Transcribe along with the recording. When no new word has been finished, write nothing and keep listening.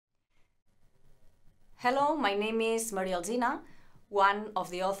Hello, my name is Alsina, one of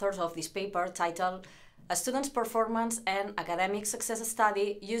the authors of this paper titled A Student's Performance and Academic Success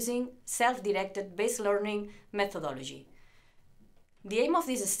Study Using Self-Directed Based Learning Methodology. The aim of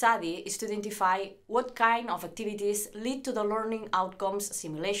this study is to identify what kind of activities lead to the learning outcomes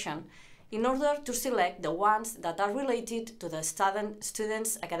simulation in order to select the ones that are related to the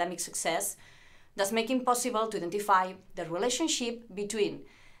student's academic success, thus making possible to identify the relationship between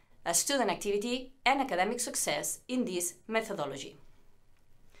a student activity and academic success in this methodology.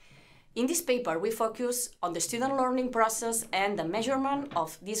 In this paper, we focus on the student learning process and the measurement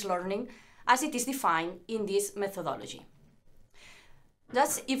of this learning as it is defined in this methodology.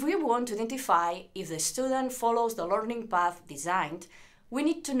 Thus, if we want to identify if the student follows the learning path designed, we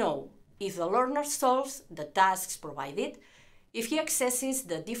need to know if the learner solves the tasks provided, if he accesses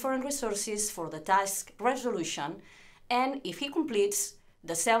the different resources for the task resolution, and if he completes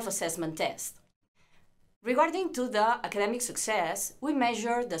the self-assessment test. Regarding to the academic success, we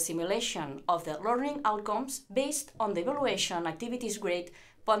measure the simulation of the learning outcomes based on the evaluation activities grade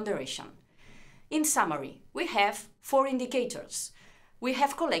ponderation. In summary, we have 4 indicators. We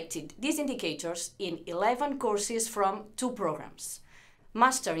have collected these indicators in 11 courses from 2 programs: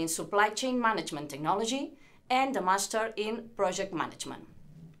 Master in Supply Chain Management Technology and the Master in Project Management.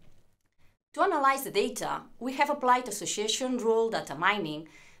 To analyze the data, we have applied association rule data mining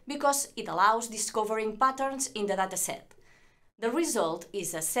because it allows discovering patterns in the dataset. The result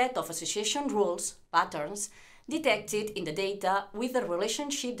is a set of association rules, patterns, detected in the data with the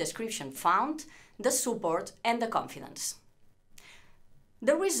relationship description found, the support, and the confidence.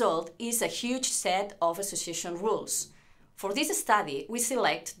 The result is a huge set of association rules. For this study, we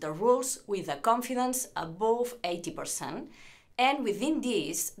select the rules with a confidence above 80%, and within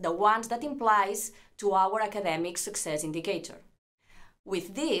these, the ones that implies to our academic success indicator.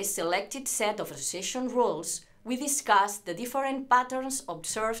 With this selected set of association rules, we discuss the different patterns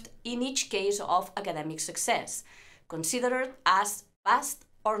observed in each case of academic success, considered as passed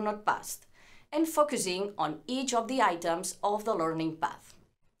or not passed, and focusing on each of the items of the learning path.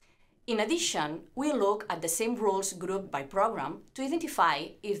 In addition, we look at the same rules grouped by program to identify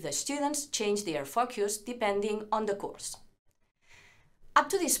if the students change their focus depending on the course. Up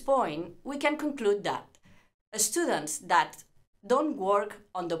to this point, we can conclude that students that don't work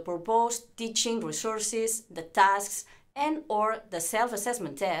on the proposed teaching resources, the tasks, and/or the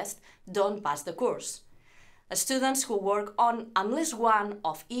self-assessment test don't pass the course. Students who work on at least one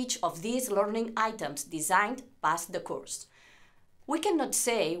of each of these learning items designed pass the course. We cannot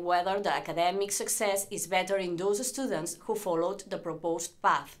say whether the academic success is better in those students who followed the proposed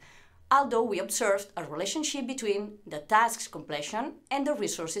path, although we observed a relationship between the tasks completion and the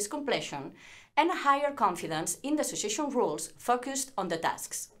resources completion, and a higher confidence in the association rules focused on the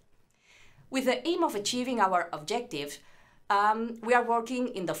tasks. With the aim of achieving our objectives, we are working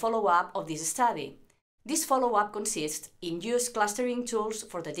in the follow-up of this study. This follow-up consists in use clustering tools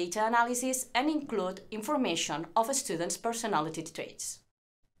for the data analysis and include information of a student's personality traits.